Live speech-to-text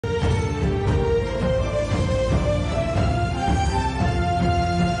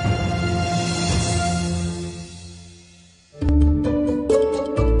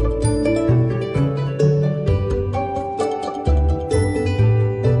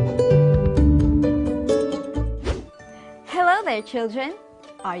there, children!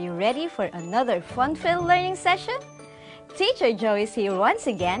 Are you ready for another fun-filled learning session? Teacher Joe is here once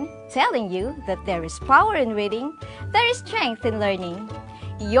again, telling you that there is power in reading, there is strength in learning.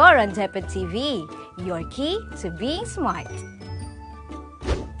 You're on DepEd TV, your key to being smart.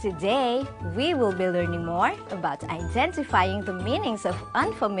 Today, we will be learning more about identifying the meanings of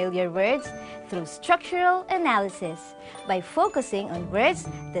unfamiliar words through structural analysis by focusing on words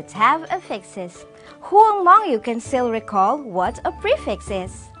that have affixes. Who among you can still recall what a prefix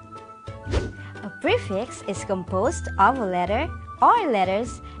is? A prefix is composed of a letter or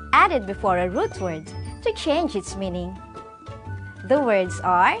letters added before a root word to change its meaning. The words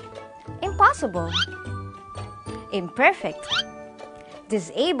are impossible, imperfect,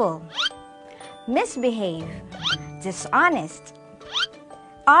 disable, misbehave, dishonest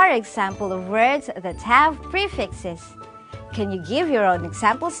are examples of words that have prefixes. Can you give your own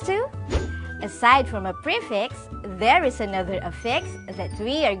examples too? Aside from a prefix, there is another affix that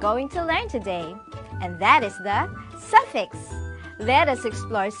we are going to learn today, and that is the suffix. Let us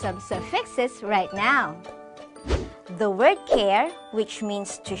explore some suffixes right now. The word care, which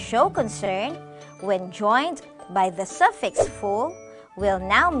means to show concern, when joined by the suffix full, will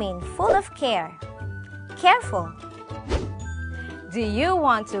now mean full of care, careful. Do you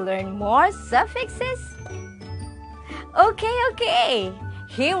want to learn more suffixes? Okay.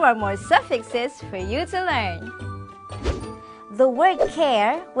 Here are more suffixes for you to learn. The word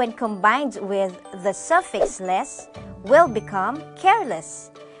care, when combined with the suffix less, will become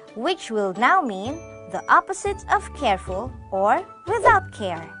careless, which will now mean the opposite of careful or without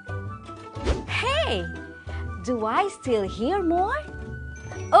care. Hey! Do I still hear more?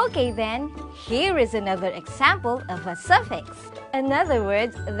 Okay then, here is another example of a suffix. Another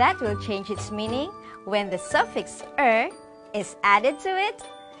word that will change its meaning when the suffix er is added to it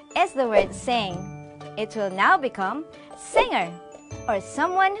is the word sing. It will now become singer or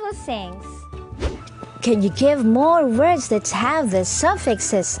someone who sings. Can you give more words that have the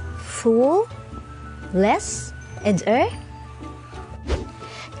suffixes full, less, and er?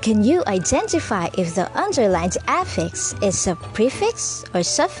 Can you identify if the underlined affix is a prefix or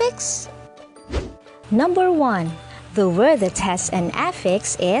suffix? Number 1. The word that has an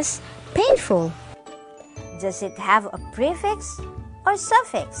affix is painful. Does it have a prefix or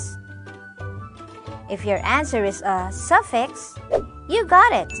suffix? If your answer is a suffix, you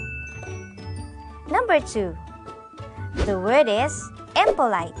got it. Number 2. The word is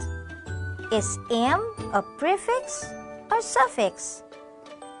impolite. Is im a prefix or suffix?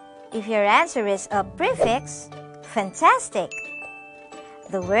 If your answer is a prefix, fantastic.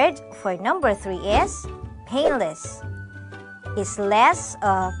 The word for number 3 is painless. Is less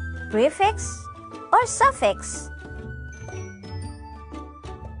a prefix or suffix?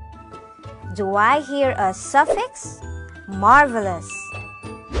 Do I hear a suffix? Marvelous.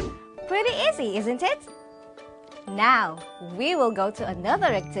 Pretty easy, isn't it? Now, we will go to another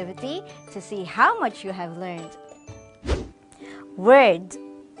activity to see how much you have learned. Word.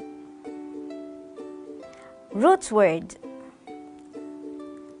 Root word.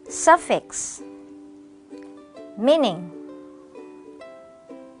 Suffix. Meaning.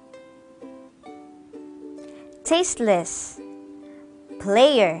 Tasteless,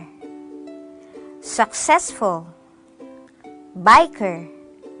 player, successful, biker,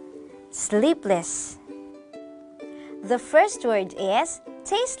 sleepless. The first word is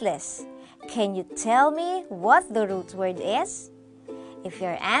tasteless. Can you tell me what the root word is? If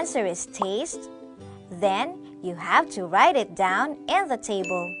your answer is taste, then you have to write it down in the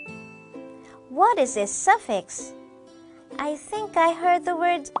table. What is its suffix? I think I heard the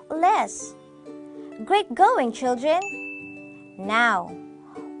word less. Great going, children! Now,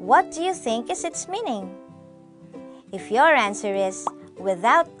 what do you think is its meaning? If your answer is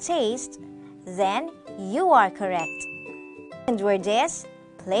without taste, then you are correct. The second word is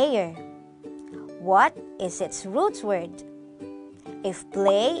player. What is its root word? If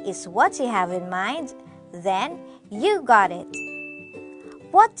play is what you have in mind, then you got it.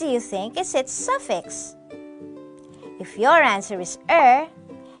 What do you think is its suffix? If your answer is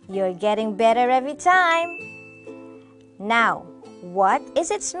you're getting better every time. Now, what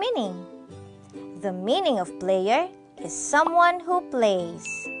is its meaning? The meaning of player is someone who plays.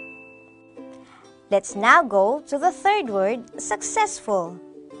 Let's now go to the third word, successful.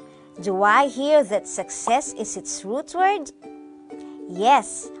 Do I hear that success is its root word?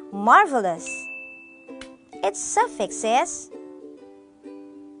 Yes, marvelous. Its suffix is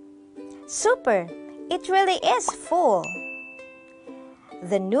super. It really is full.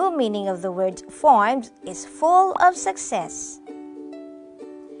 The new meaning of the word formed is full of success.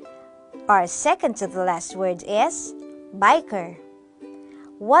 Our second to the last word is biker.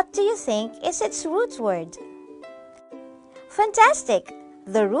 What do you think is its root word? Fantastic!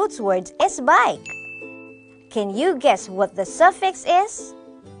 The root word is bike. Can you guess what the suffix is?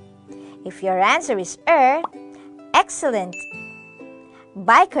 If your answer is excellent.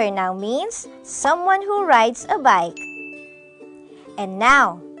 Biker now means someone who rides a bike. And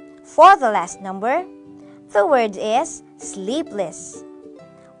now, for the last number, the word is sleepless.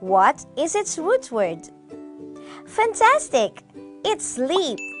 What is its root word? Fantastic! It's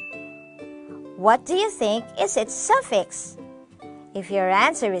sleep. What do you think is its suffix? If your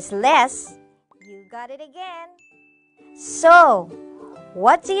answer is less, you got it again. So,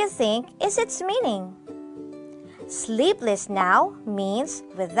 what do you think is its meaning? Sleepless now means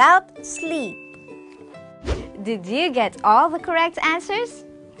without sleep. Did you get all the correct answers?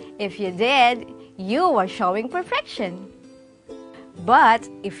 If you did, you are showing perfection. But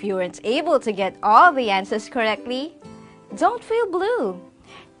if you weren't able to get all the answers correctly, don't feel blue.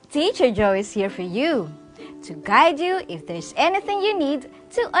 Teacher Joe is here for you to guide you if there's anything you need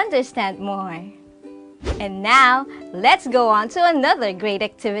to understand more. And now, let's go on to another great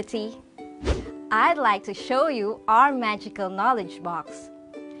activity. I'd like to show you our magical knowledge box.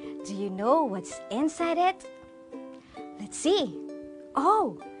 Do you know what's inside it? Let's see.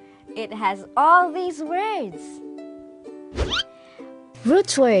 Oh, it has all these words.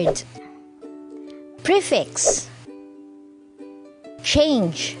 Root word, prefix,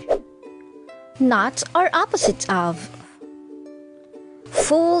 change, not or opposite of,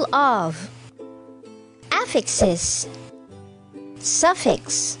 full of, affixes,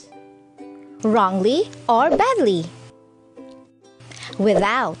 suffix, wrongly or badly,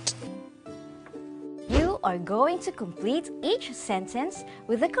 without. You are going to complete each sentence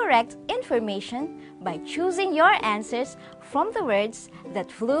with the correct information by choosing your answers from the words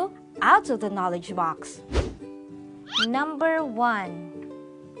that flew out of the knowledge box. Number 1.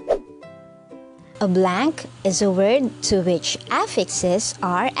 A blank is a word to which affixes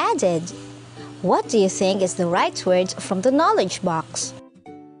are added. What do you think is the right word from the knowledge box?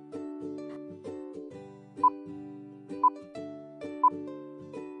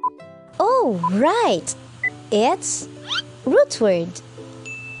 Oh, right! It's root word.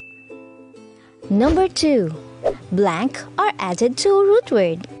 Number 2. Blank are added to a root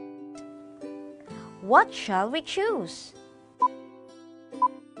word. What shall we choose?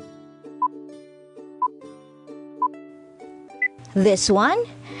 This one?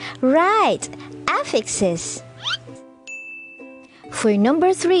 Right! Affixes. For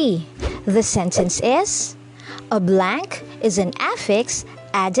number 3, the sentence is, a blank is an affix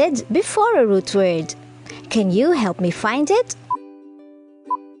added before a root word. Can you help me find it?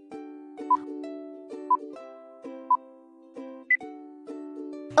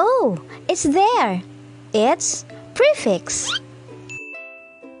 Oh, it's there. It's prefix.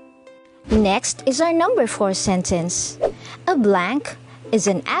 Next is our number 4 sentence. A blank is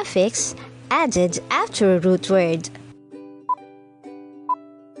an affix added after a root word.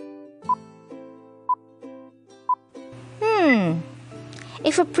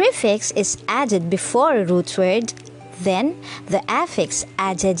 If a prefix is added before a root word, then the affix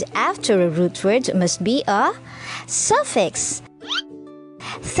added after a root word must be a suffix.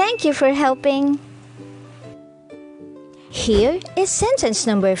 Thank you for helping. Here is sentence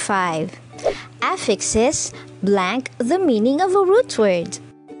number 5. Affixes blank the meaning of a root word.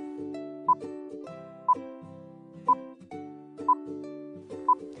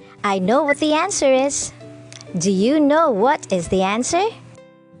 I know what the answer is. Do you know what is the answer?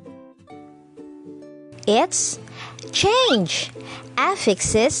 It's change.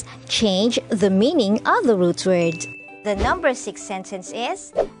 Affixes change the meaning of the root word. The number 6 sentence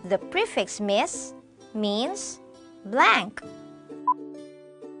is, the prefix miss means blank.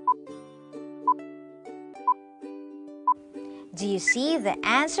 Do you see the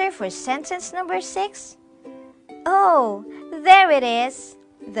answer for sentence number 6? Oh, there it is.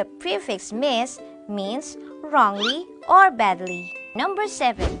 The prefix miss means wrongly or badly. Number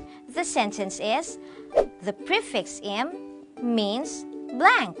 7, the sentence is, the prefix im means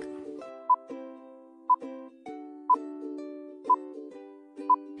blank.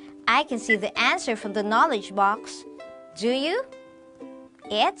 I can see the answer from the knowledge box. Do you?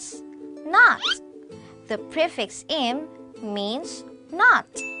 It's not. The prefix im means not.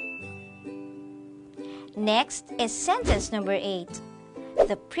 Next is sentence number 8.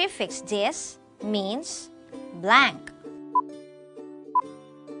 The prefix dis means blank.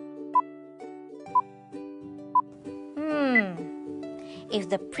 If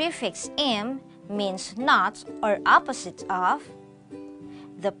the prefix im means not or opposite of,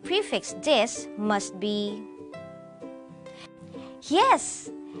 the prefix dis must be Yes,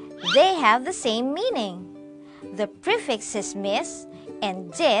 they have the same meaning. The prefixes "miss"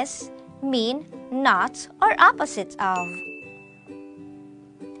 and "dis" mean not or opposite of.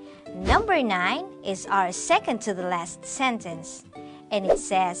 Number 9 is our second to the last sentence, and it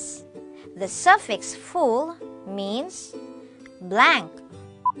says, the suffix "full" means blank.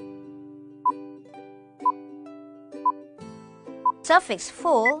 Suffix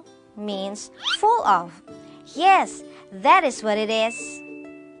 "full" means full of. Yes, that is what it is.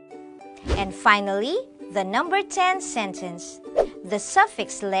 And finally, the number 10 sentence. The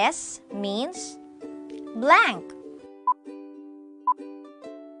suffix "less" means blank.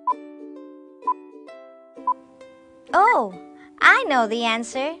 Oh, I know the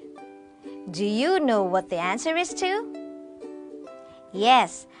answer. Do you know what the answer is too?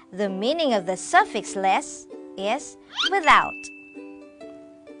 Yes, the meaning of the suffix "less" is without.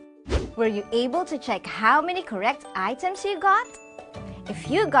 Were you able to check how many correct items you got? If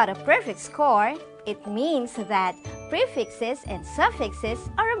you got a perfect score, it means that prefixes and suffixes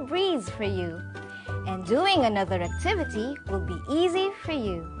are a breeze for you, and doing another activity will be easy for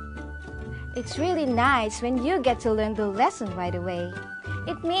you. It's really nice when you get to learn the lesson right away.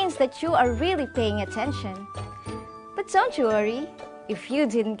 It means that you are really paying attention. But don't you worry, if you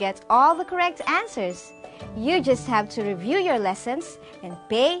didn't get all the correct answers, you just have to review your lessons and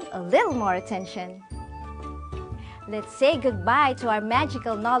pay a little more attention. Let's say goodbye to our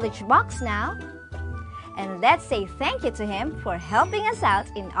magical knowledge box now. And let's say thank you to him for helping us out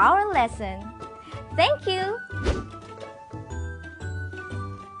in our lesson. Thank you!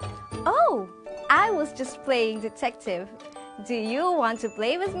 Oh, I was just playing detective. Do you want to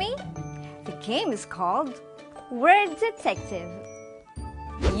play with me? The game is called Word Detective.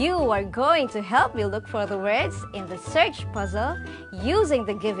 You are going to help me look for the words in the search puzzle using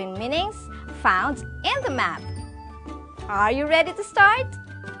the given meanings found in the map. Are you ready to start?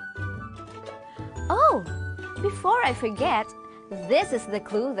 Oh, before I forget, this is the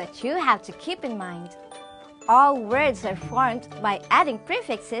clue that you have to keep in mind. All words are formed by adding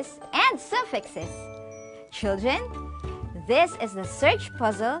prefixes and suffixes. Children, this is the search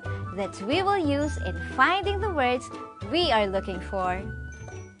puzzle that we will use in finding the words we are looking for.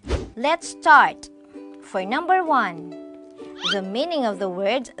 Let's start. For number 1, the meaning of the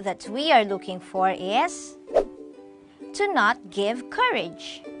word that we are looking for is to not give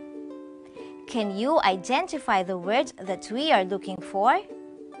courage. Can you identify the word that we are looking for?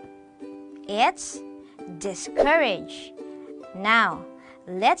 It's discourage. Now,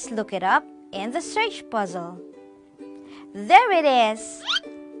 let's look it up in the search puzzle. There it is.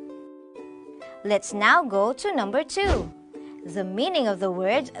 Let's now go to number 2. The meaning of the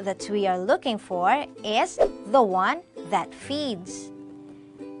word that we are looking for is the one that feeds.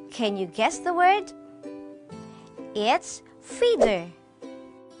 Can you guess the word? It's feeder.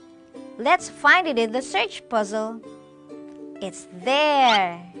 Let's find it in the search puzzle. It's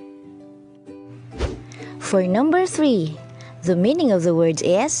there. For number 3, the meaning of the word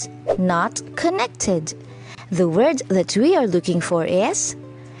is not connected. The word that we are looking for is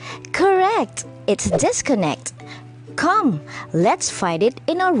correct. It's disconnect. Come, let's find it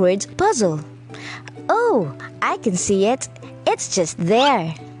in our word puzzle. Oh, I can see it. It's just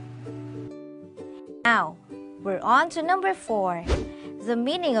there. Now, we're on to number 4. The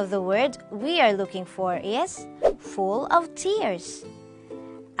meaning of the word we are looking for is full of tears.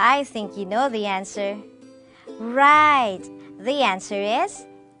 I think you know the answer. Right, the answer is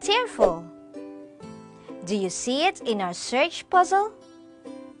tearful. Do you see it in our search puzzle?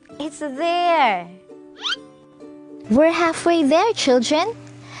 It's there. We're halfway there, children.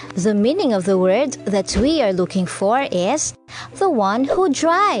 The meaning of the word that we are looking for is the one who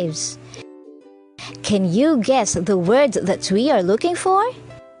drives. Can you guess the word that we are looking for?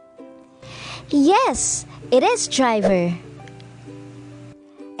 Yes, it is driver.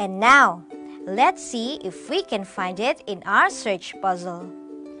 And now, let's see if we can find it in our search puzzle.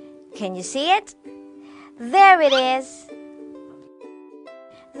 Can you see it? There it is.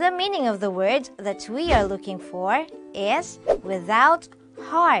 The meaning of the word that we are looking for is without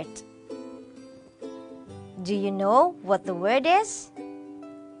heart. Do you know what the word is?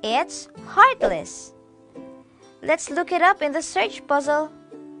 It's heartless. Let's look it up in the search puzzle.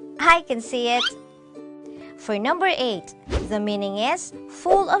 I can see it. For number 8, the meaning is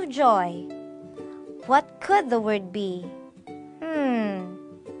full of joy. What could the word be?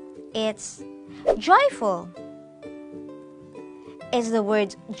 It's joyful. Is the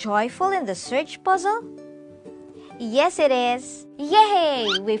word joyful in the search puzzle? Yes, it is.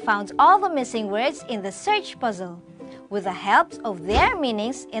 Yay! We found all the missing words in the search puzzle with the help of their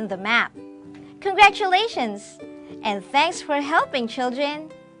meanings in the map. Congratulations! And thanks for helping,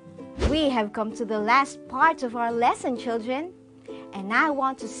 children. We have come to the last part of our lesson, children. And I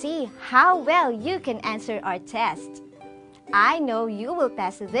want to see how well you can answer our test. I know you will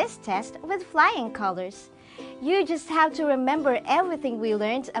pass this test with flying colors. You just have to remember everything we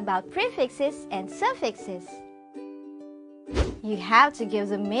learned about prefixes and suffixes. You have to give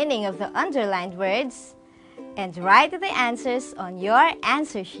the meaning of the underlined words and write the answers on your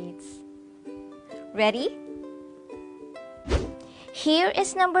answer sheets. Ready? Here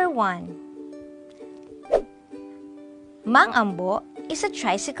is number 1. Mang Ambo is a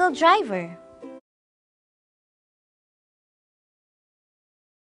tricycle driver.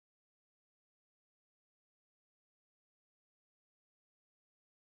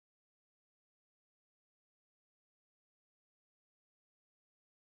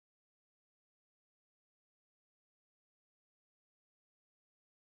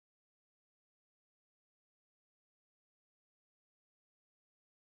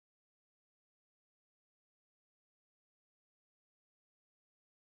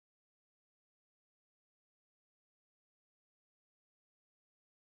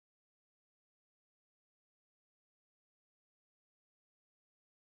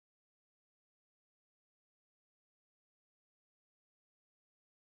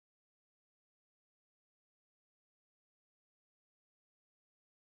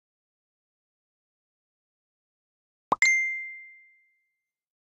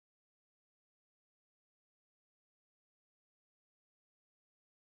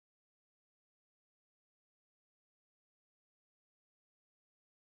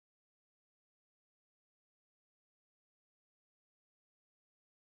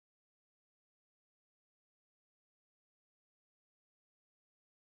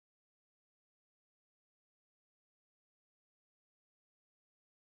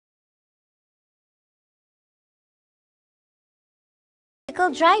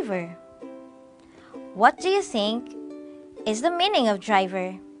 Tricycle driver. What do you think is the meaning of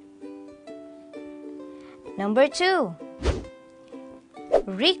driver? Number 2.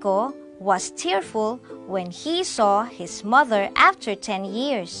 Rico was tearful when he saw his mother after 10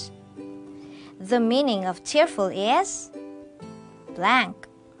 years. The meaning of tearful is blank.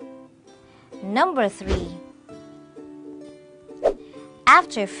 Number 3.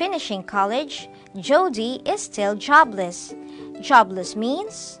 After finishing college, Jody is still jobless. Jobless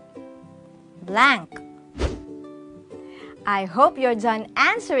means blank. I hope you're done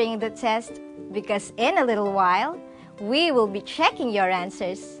answering the test because in a little while, we will be checking your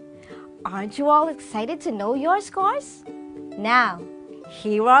answers. Aren't you all excited to know your scores? Now,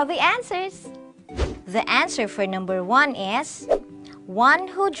 here are the answers. The answer for number 1 is one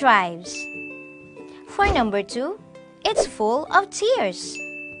who drives. For number 2, it's full of tears.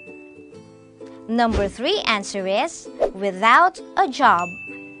 Number 3 answer is without a job.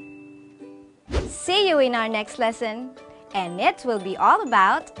 See you in our next lesson, and it will be all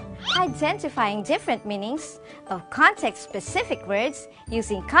about identifying different meanings of context-specific words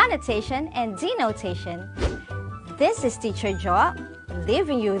using connotation and denotation. This is Teacher Jo,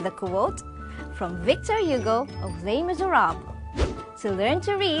 leaving you with a quote from Victor Hugo of Les Miserables. To learn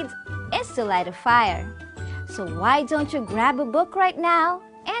to read is to light a fire. So why don't you grab a book right now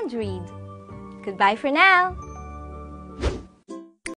and read? Goodbye for now.